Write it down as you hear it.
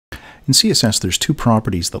In CSS, there's two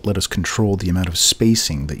properties that let us control the amount of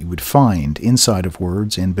spacing that you would find inside of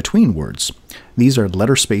words and between words. These are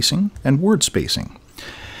letter spacing and word spacing.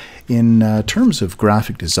 In terms of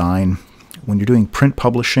graphic design, when you're doing print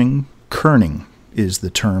publishing, kerning is the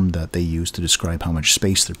term that they use to describe how much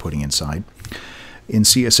space they're putting inside. In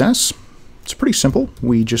CSS, it's pretty simple.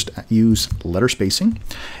 We just use letter spacing,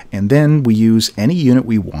 and then we use any unit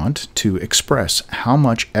we want to express how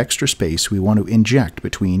much extra space we want to inject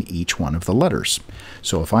between each one of the letters.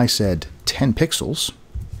 So if I said 10 pixels,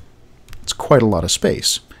 it's quite a lot of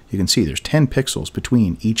space. You can see there's 10 pixels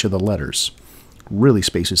between each of the letters. Really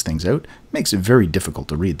spaces things out. Makes it very difficult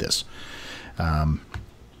to read this. 1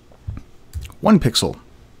 pixel.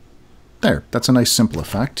 There, that's a nice simple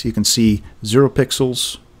effect. You can see 0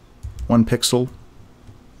 pixels, 1 pixel,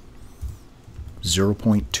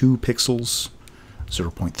 0.2 pixels,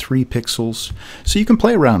 0.3 pixels. So you can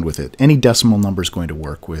play around with it. Any decimal number is going to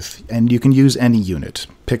work with, and you can use any unit,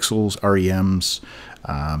 pixels, REMs,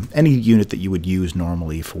 any unit that you would use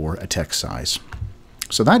normally for a text size.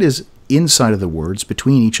 So that is inside of the words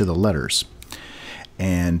between each of the letters.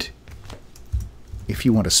 And if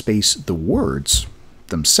you want to space the words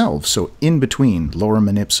themselves, so in between lorem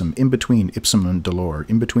and ipsum, in between ipsum and dolor,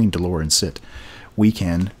 in between dolor and sit, we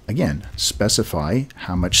can, again, specify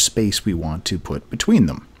how much space we want to put between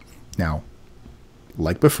them. Now,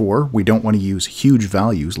 like before, we don't want to use huge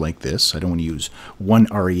values like this. I don't want to use 1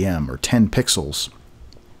 REM or 10 pixels,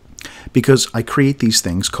 because I create these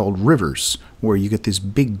things called rivers, where you get these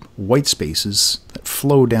big white spaces that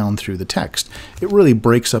flow down through the text. It really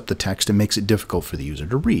breaks up the text and makes it difficult for the user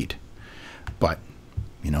to read. But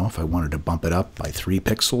you know, if I wanted to bump it up by 3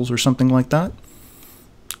 pixels or something like that,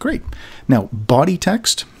 great. Now, body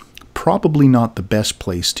text, probably not the best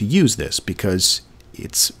place to use this because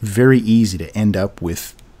it's very easy to end up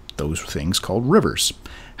with those things called rivers.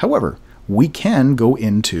 However, we can go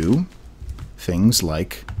into things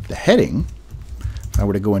like the heading. If I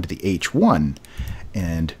were to go into the H1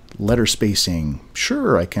 and letter spacing,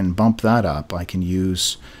 sure, I can bump that up. I can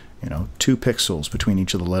use, 2 pixels between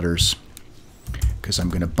each of the letters, because I'm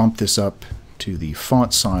going to bump this up to the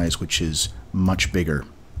font size, which is much bigger.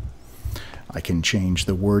 I can change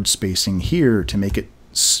the word spacing here to make it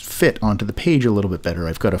fit onto the page a little bit better.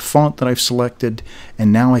 I've got a font that I've selected,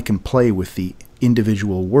 and now I can play with the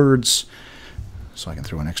individual words. So I can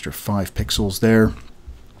throw an extra 5 pixels there.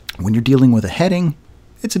 When you're dealing with a heading,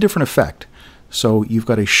 it's a different effect. So you've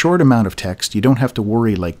got a short amount of text. You don't have to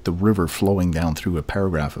worry like the river flowing down through a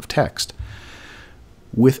paragraph of text.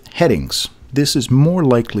 With headings, this is more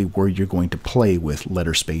likely where you're going to play with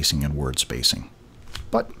letter spacing and word spacing.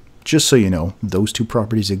 But just so you know, those two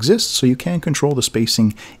properties exist, so you can control the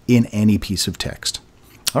spacing in any piece of text.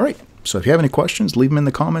 All right, so if you have any questions, leave them in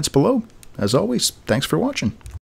the comments below. As always, thanks for watching.